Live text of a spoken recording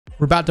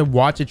We're about to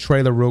watch a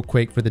trailer real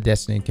quick for the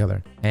Destiny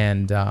Killer.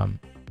 And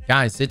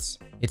guys, it's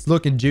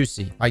looking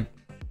juicy. Like,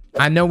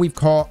 I know we've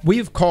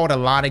called a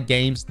lot of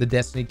games the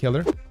Destiny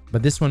Killer,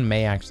 but this one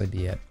may actually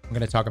be it. I'm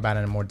going to talk about it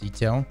in more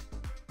detail,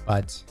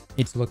 but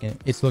it's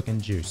looking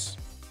juice.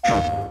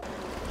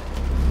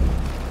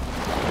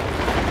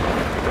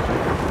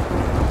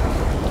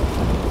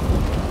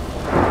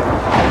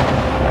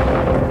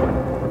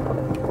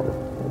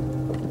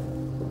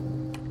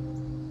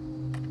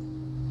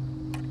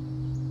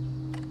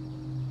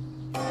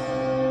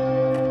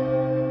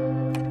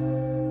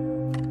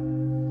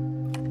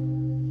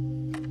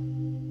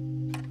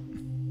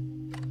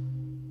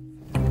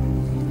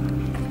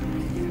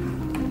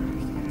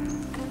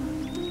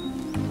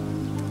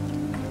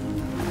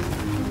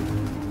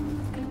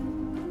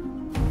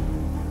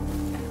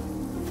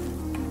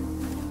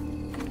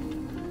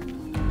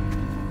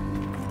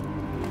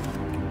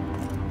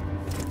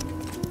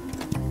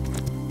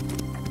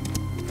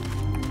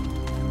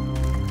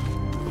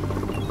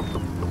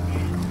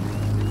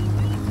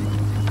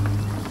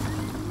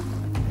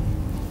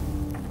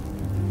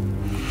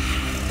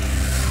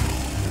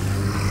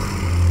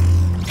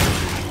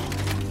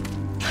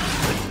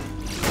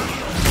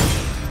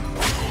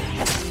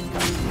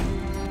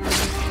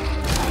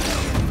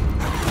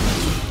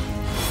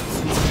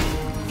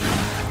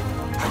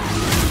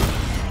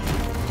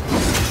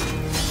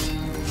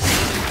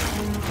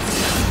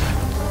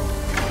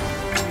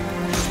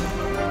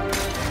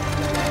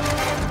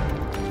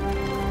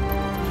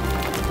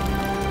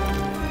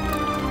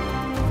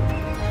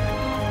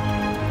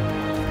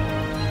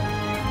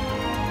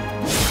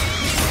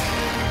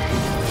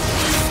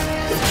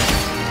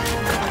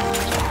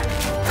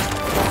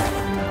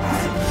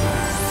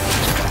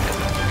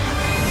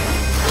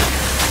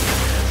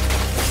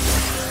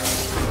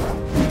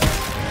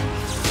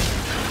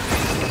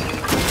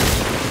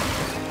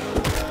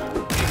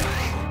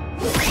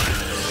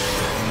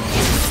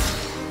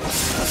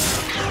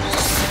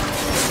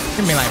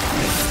 Give me like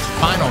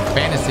Final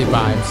Fantasy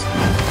vibes.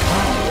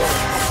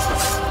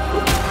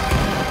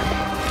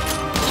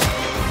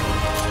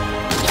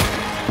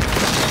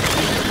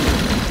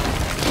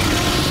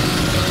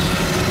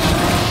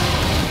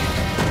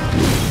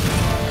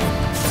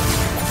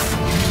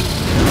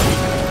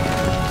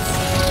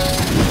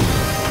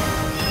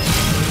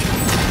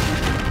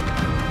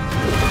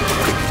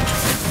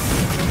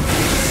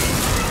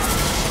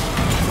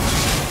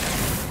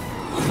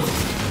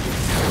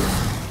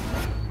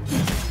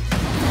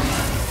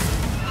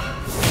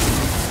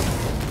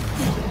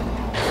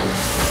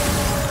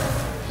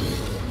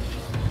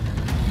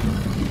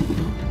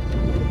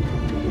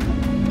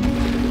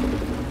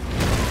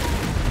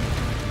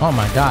 Oh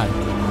my god.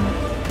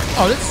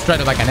 Oh, this is straight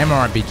up like an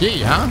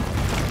MMORPG, huh?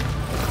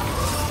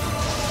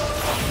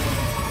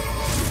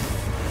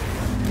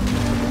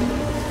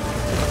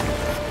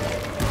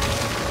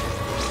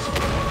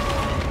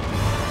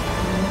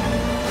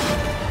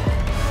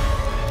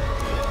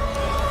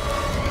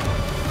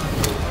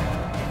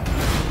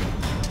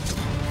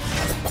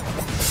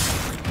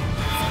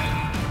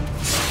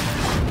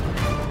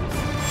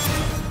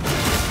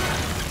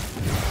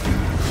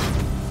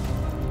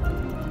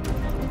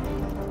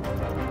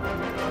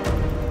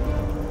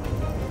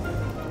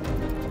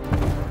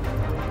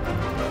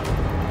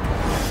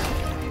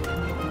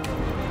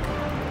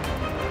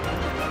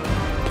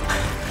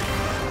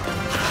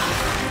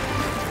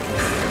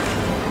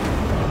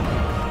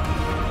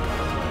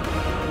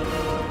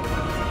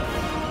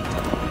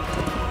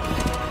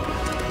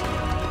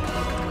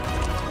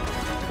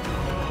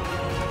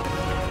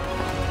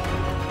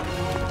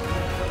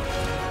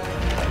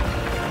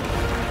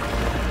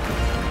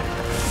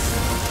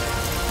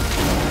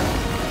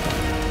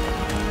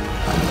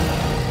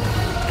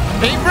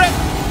 Favorite?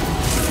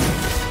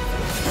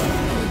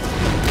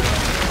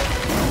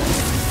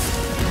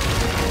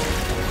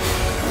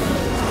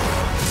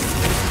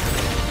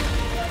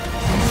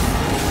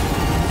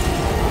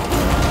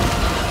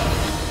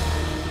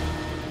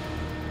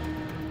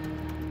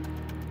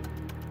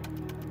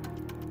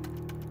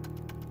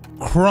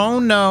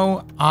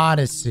 Chrono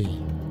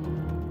Odyssey.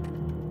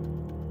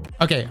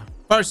 Okay,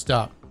 first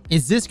up,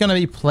 is this going to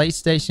be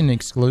PlayStation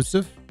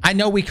exclusive? I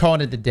know we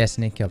called it the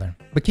Destiny Killer,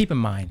 but keep in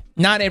mind,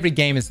 not every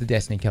game is the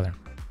Destiny Killer,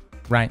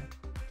 right?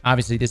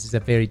 Obviously, this is a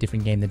very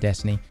different game than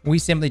Destiny. We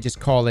simply just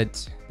call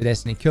it the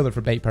Destiny Killer for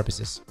bait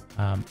purposes.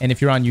 And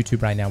if you're on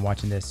YouTube right now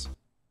watching this,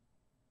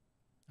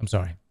 I'm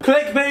sorry.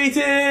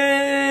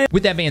 Clickbaiting!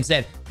 With that being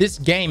said, this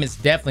game is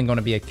definitely going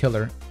to be a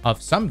killer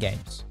of some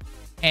games.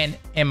 And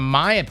in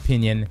my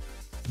opinion,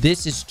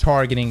 this is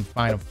targeting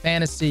Final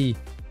Fantasy.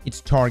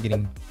 It's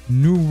targeting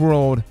New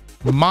World,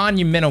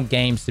 monumental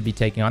games to be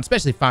taking on,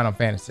 especially Final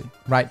Fantasy,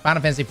 right?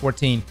 Final Fantasy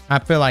 14, I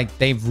feel like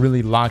they've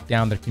really locked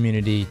down their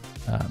community.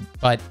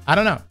 But I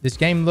don't know. This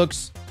game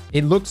looks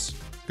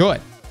good.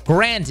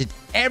 Granted,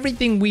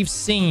 everything we've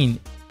seen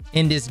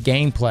in this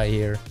gameplay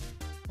here,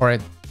 or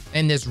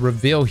in this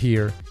reveal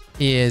here,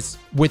 is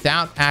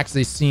without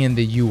actually seeing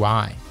the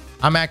UI.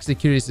 I'm actually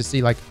curious to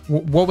see, like,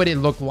 what would it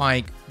look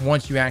like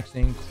once you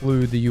actually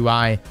include the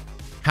UI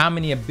How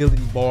many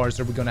ability bars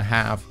are we going to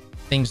have?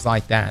 Things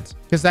like that.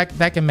 Because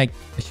that can make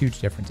a huge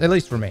difference, at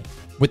least for me.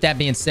 With that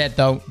being said,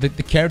 though, the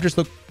characters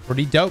look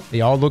pretty dope.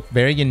 They all look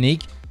very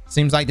unique.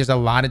 Seems like there's a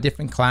lot of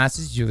different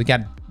classes. You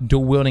got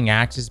dual-wielding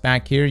axes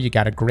back here. You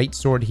got a great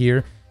sword here.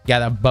 You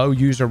got a bow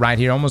user right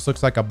here. Almost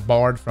looks like a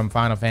bard from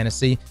Final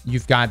Fantasy.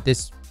 You've got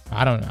this,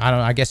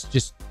 I guess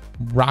just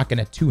rocking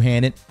a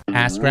two-handed.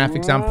 Ass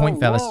graphics on point,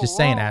 fellas. Just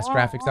saying, ass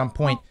graphics on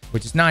point,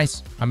 which is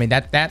nice. I mean,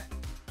 that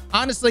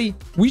honestly,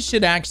 we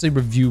should actually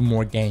review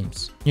more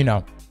games, you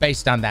know,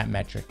 based on that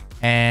metric.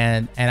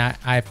 And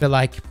I feel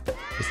like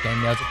this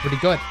game nails it pretty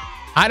good.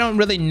 I don't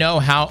really know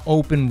how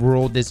open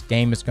world this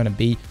game is going to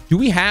be. Do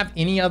we have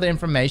any other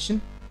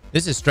information?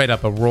 This is straight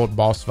up a world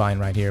boss fight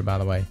right here, by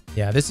the way.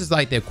 Yeah, this is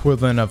like the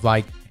equivalent of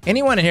like,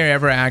 anyone here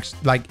ever actually,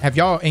 like, have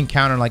y'all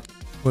encountered like,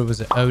 what was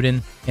it,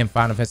 Odin in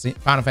Final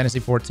Fantasy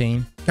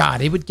 14?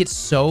 God, it would get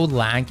so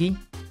laggy.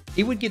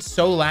 It would get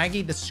so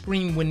laggy, the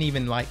screen wouldn't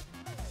even like,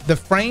 the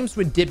frames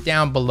would dip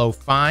down below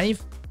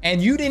 5, and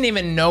you didn't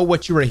even know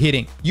what you were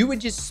hitting. You would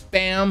just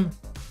spam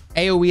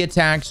AoE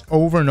attacks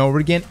over and over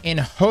again in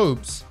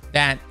hopes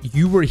that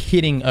you were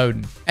hitting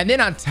Odin. And then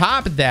on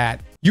top of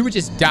that, you would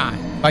just die.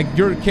 Like,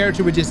 your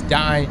character would just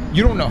die.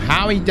 You don't know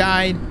how he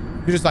died.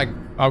 You're just like,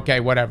 okay,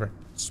 whatever.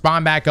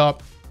 Spawn back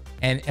up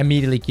and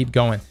immediately keep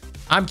going.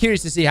 I'm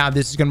curious to see how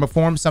this is going to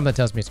perform. Something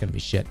tells me it's going to be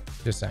shit.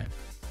 Just saying.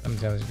 Something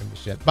tells me it's going to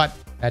be shit. But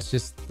that's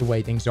just the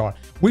way things are.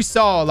 We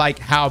saw like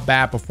how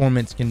bad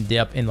performance can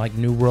dip in like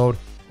New World,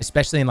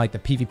 especially in like the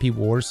PvP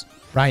wars,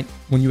 right?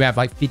 When you have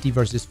like 50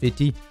 versus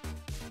 50.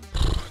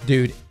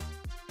 Dude,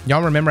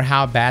 y'all remember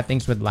how bad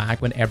things would lag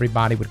when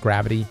everybody would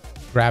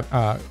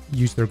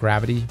use their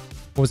gravity?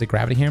 What was it?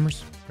 Gravity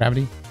hammers?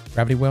 Gravity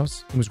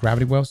wells? It was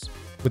gravity wells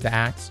with the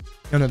axe.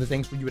 No, the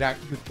things where you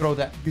would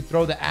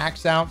throw the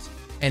axe out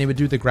and it would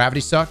do the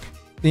gravity suck.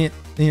 The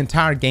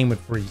entire game would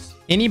freeze.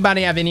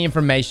 Anybody have any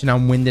information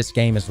on when this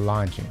game is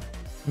launching?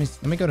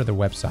 Let me go to their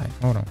website.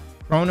 Hold on.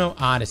 Chrono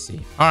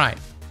Odyssey. All right.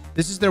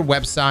 This is their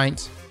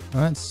website.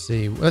 Let's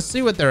see. Let's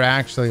see what they're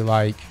actually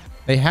like.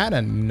 They had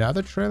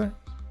another trailer.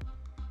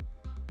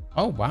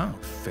 Oh, wow.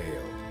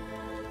 Fail.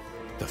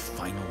 The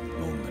final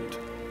moment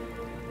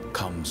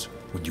comes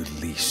when you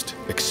least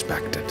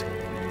expect it,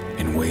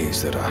 in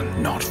ways that are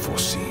not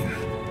foreseen.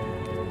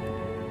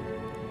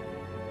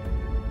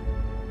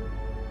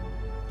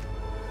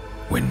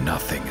 When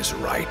nothing is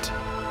right,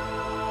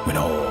 when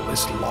all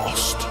is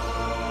lost,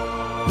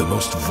 the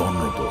most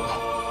vulnerable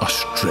are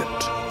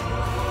stripped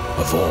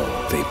of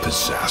all they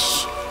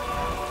possess.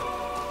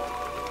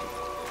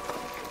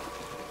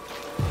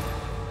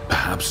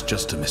 Perhaps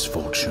just a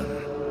misfortune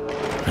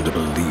and a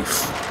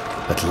belief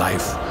that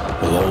life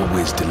will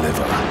always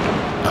deliver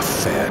a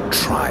fair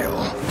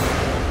trial.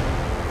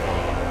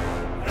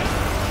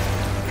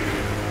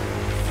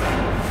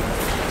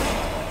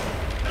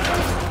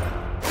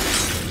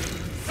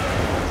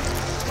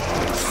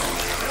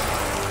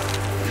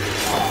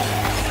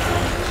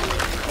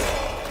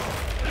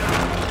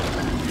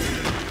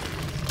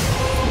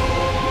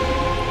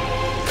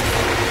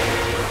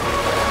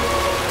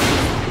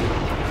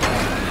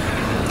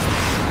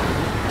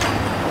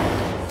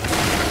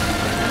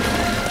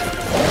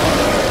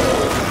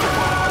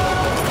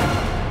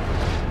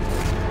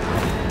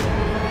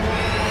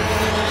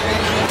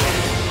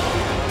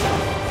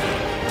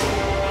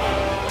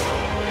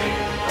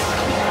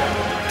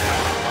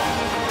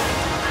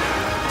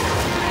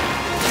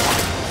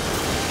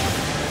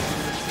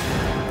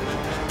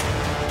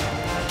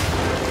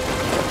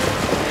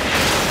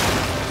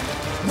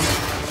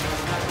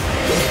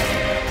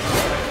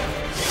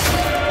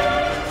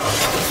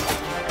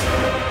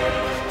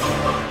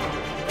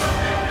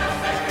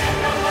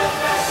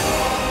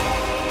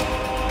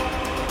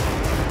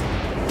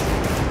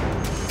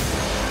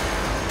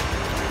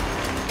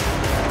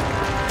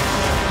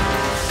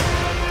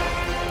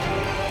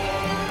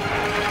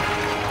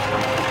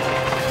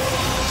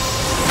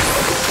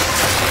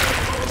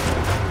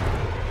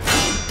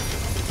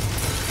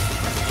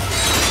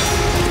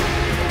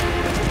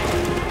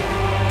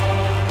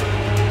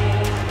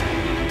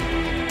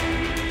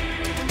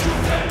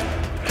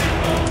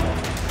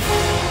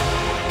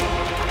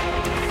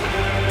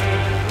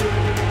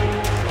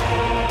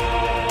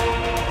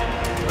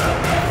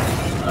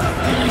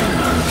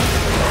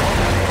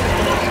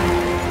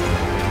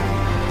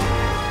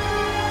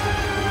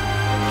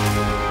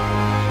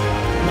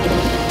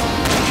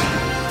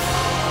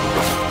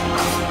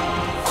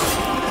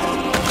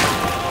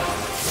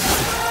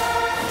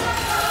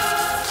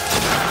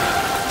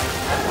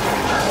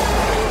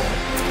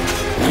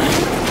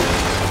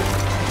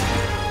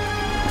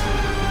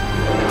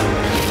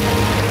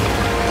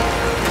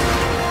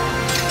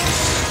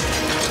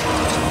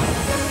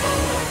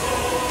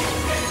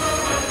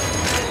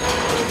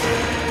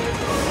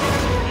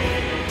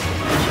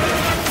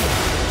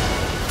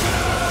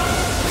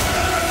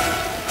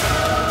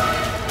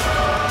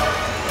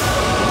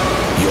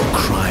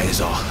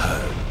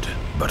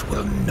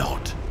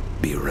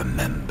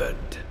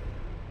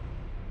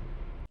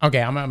 Okay,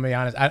 I'm gonna be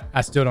honest.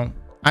 I still don't.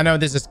 I know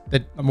this is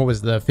what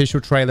was the official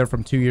trailer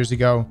from 2 years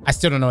ago. I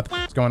still don't know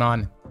what's going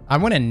on. I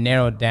want to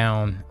narrow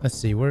down. Let's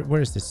see.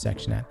 Where is this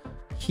section at?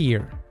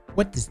 Here.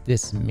 What does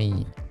this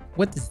mean?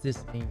 What does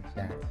this mean,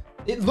 chat?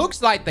 It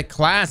looks like the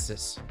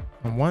classes.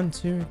 1,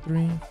 2,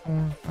 3,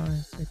 4,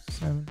 5, 6,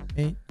 7,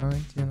 8,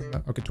 9, 10,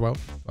 11. Okay, 12.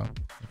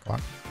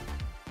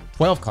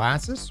 12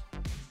 classes?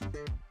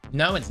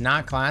 No, it's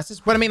not classes.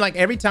 But I mean, like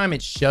every time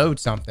it showed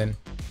something,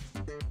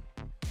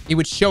 it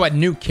would show a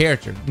new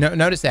character. No,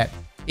 notice that.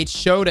 It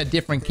showed a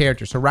different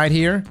character. So right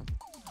here,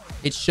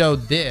 it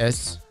showed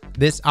this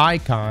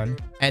icon,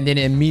 and then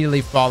it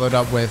immediately followed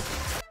up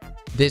with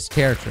this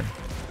character.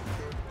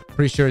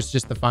 Pretty sure it's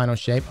just the final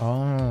shape.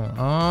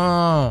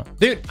 Oh.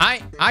 Dude,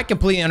 I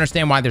completely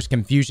understand why there's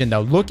confusion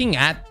though. Looking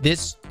at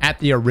this, at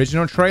the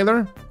original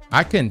trailer,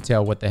 I couldn't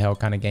tell what the hell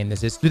kind of game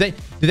this is. Do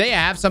they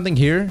have something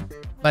here?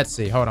 Let's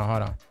see. Hold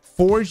on.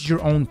 Forge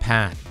your own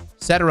path.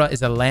 Etc.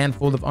 is a land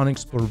full of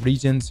unexplored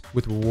regions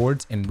with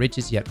rewards and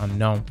riches yet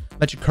unknown.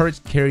 Let your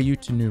courage carry you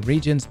to new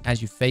regions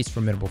as you face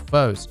formidable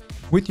foes.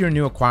 With your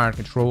new acquired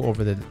control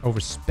over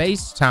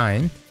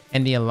space-time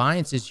and the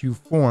alliances you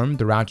form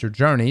throughout your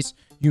journeys,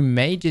 you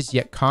may just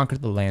yet conquer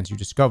the lands you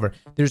discover.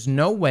 There's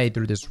no way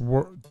through this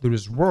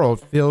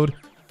world filled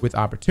with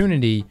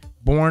opportunity,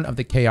 born of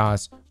the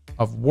chaos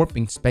of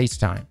warping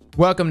space-time.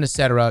 Welcome to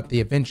Etc., the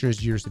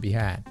adventurous years to be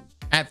had.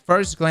 At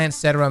first glance,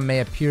 Etc.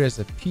 may appear as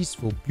a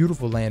peaceful,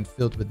 beautiful land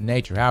filled with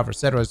nature. However,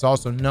 Etc. is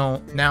also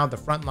now the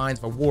front lines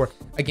of a war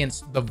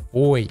against the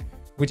Void,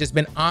 which has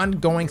been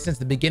ongoing since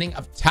the beginning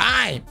of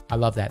time. I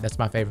love that. That's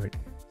my favorite.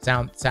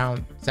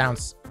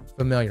 Sounds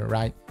familiar,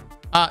 right?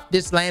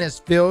 This land is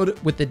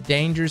filled with the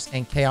dangers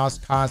and chaos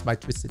caused by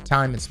twisted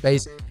time and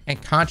space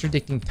and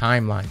contradicting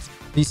timelines.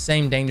 These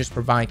same dangers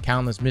provide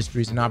countless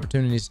mysteries and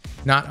opportunities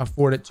not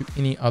afforded to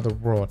any other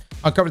world.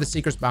 Uncover the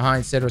secrets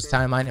behind Cetra's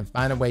timeline and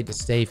find a way to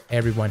save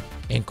everyone,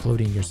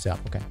 including yourself.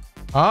 Okay.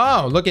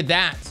 Oh, look at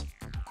that.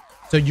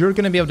 So you're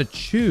going to be able to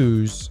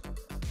choose,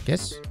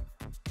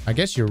 I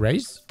guess your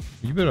race.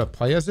 You be able to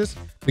play as this.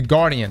 The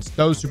Guardians,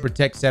 those who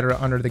protect Cetra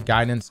under the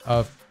guidance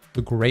of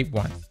the Great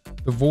One.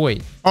 The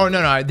Void. Oh,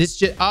 no. This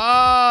just...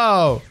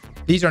 Oh!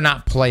 These are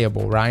not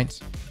playable, right?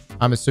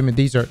 I'm assuming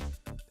these are...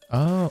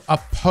 Oh,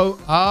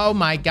 oh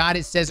my God,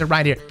 it says it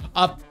right here.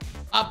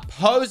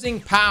 Opposing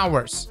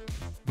powers.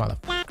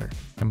 Motherfucker.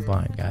 I'm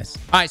blind, guys.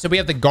 All right, so we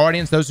have the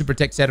Guardians, those who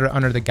protect Cetra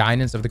under the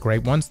guidance of the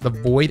Great Ones. The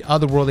Void,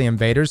 otherworldly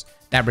invaders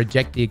that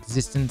reject the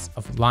existence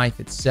of life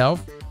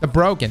itself. The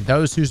Broken,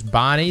 those whose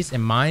bodies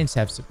and minds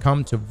have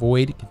succumbed to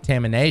void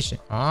contamination.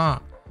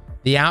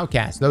 The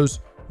Outcasts, those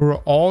who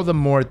are all the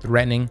more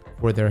threatening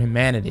for their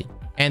humanity.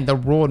 And the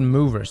World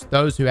Movers,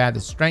 those who have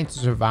the strength to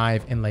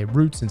survive and lay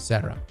roots,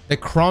 etc. The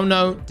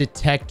Chrono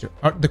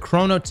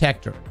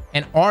Tector,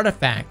 an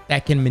artifact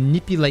that can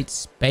manipulate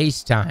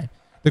space-time.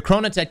 The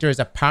Chrono Tector is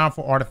a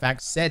powerful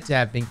artifact said to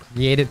have been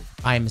created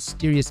by a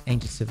mysterious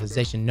ancient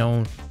civilization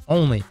known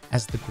only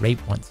as the Great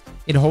Ones.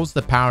 It holds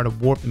the power to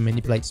warp and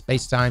manipulate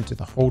space-time to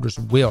the holder's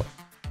will.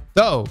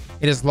 Though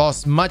it has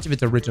lost much of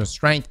its original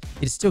strength,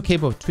 it is still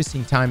capable of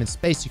twisting time and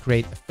space to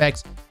create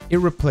effects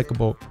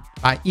irreplicable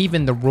by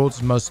even the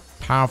world's most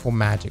powerful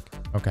magic.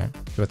 Okay,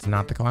 so it's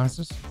not the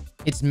classes.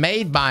 It's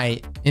made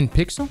by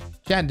InPixel.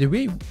 Chad,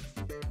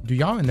 do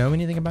y'all know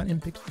anything about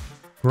InPixel?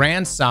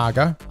 Grand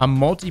Saga, a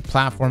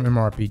multi-platform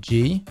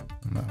MMORPG.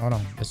 Hold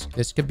on,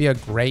 this could be a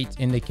great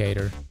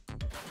indicator.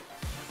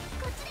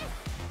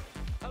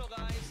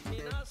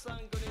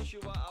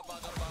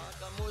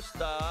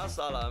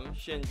 Salam,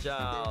 xin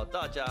chào,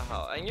 大家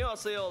好.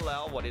 안녕하세요.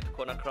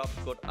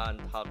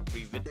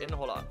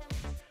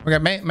 Okay,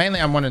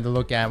 mainly I wanted to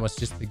look at was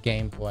just the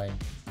gameplay.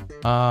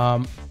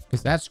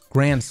 Because that's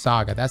Grand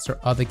Saga. That's their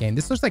other game.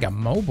 This looks like a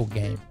mobile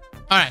game.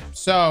 All right,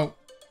 so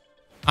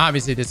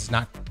obviously this is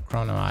not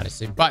Chrono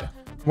Odyssey, but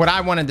what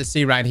I wanted to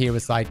see right here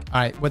was like, all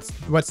right,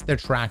 what's their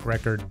track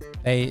record?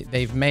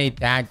 They've made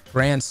that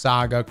Grand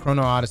Saga,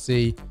 Chrono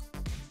Odyssey,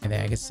 and then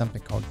I guess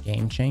something called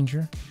Game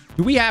Changer.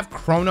 Do we have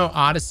Chrono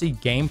Odyssey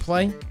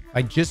gameplay?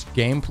 Like just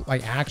gameplay,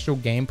 like actual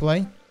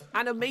gameplay?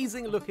 An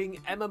amazing looking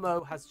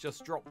MMO has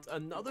just dropped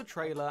another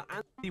trailer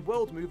and the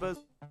World Movers.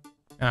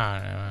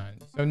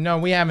 So no,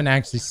 we haven't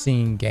actually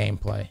seen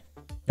gameplay.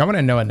 Y'all want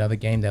to know another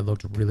game that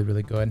looked really,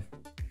 really good,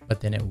 but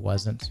then it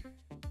wasn't?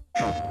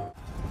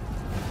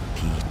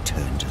 He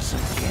turned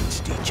us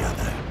against each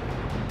other.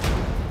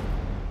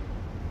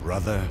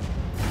 Brother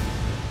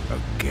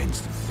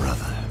against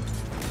brother.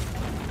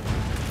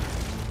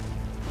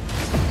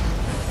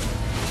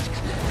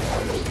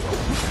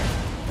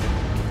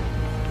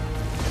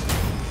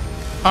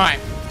 All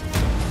right,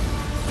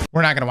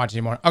 we're not gonna watch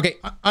anymore. Okay,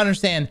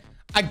 understand.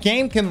 A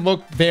game can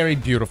look very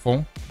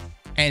beautiful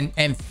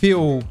and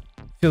feel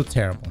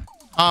terrible.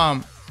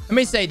 Let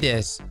me say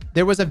this.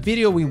 There was a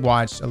video we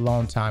watched a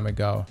long time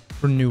ago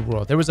for New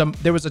World. There was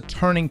a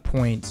turning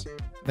point.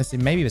 Let's see,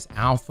 maybe it was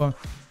Alpha.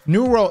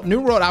 New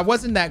World. I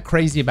wasn't that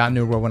crazy about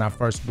New World when I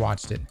first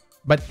watched it,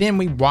 but then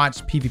we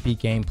watched PvP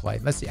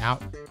gameplay. Let's see.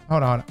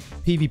 Hold on.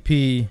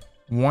 PvP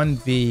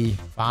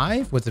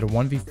 1v5. Was it a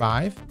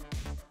 1v5?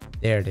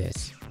 There it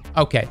is.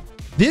 Okay.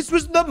 This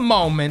was the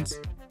moment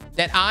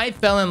that I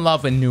fell in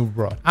love with New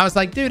World. I was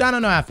like, dude, I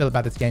don't know how I feel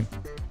about this game.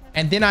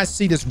 And then I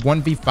see this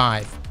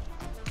 1v5.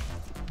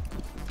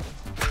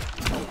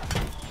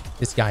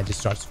 This guy just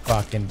starts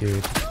fucking,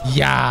 dude.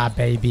 Yeah,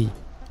 baby.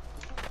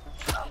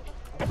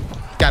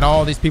 Got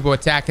all these people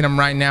attacking him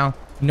right now.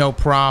 No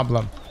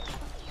problem.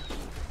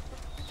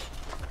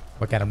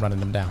 Look at him running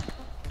them down.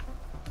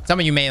 Some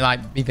of you may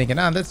like be thinking,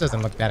 oh, this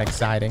doesn't look that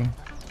exciting.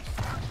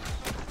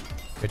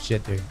 Good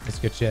shit, dude. It's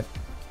good shit.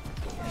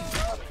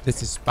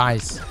 This is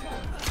spice.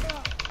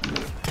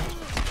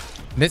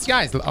 This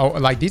guy's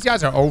like, these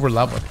guys are over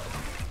leveled.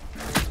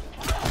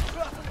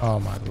 Oh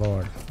my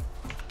lord.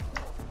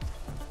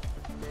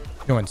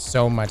 Doing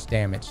so much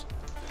damage.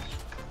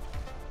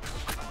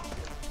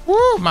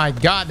 Woo, my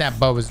god, that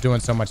bow is doing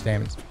so much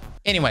damage.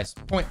 Anyways,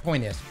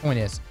 point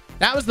is,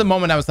 that was the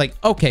moment I was like,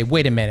 okay,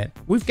 wait a minute.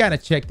 We've got to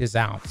check this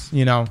out.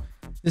 You know,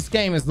 this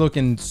game is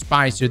looking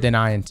spicier than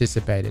I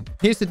anticipated.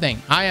 Here's the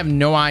thing. I have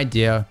no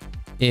idea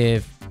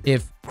if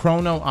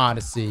Chrono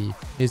Odyssey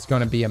is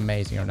going to be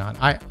amazing or not.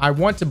 I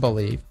want to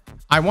believe.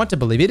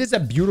 It is a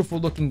beautiful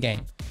looking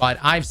game, but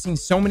I've seen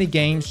so many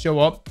games show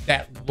up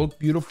that look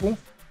beautiful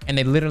and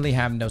they literally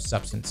have no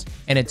substance.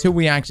 And until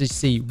we actually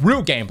see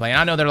real gameplay, and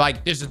I know they're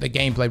like, this is the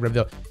gameplay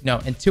reveal. No,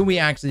 until we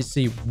actually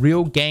see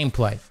real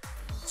gameplay,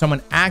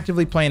 someone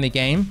actively playing the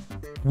game,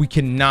 we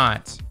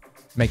cannot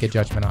make a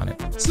judgment on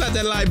it. Slap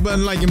that like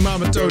button like your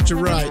mama told you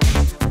right.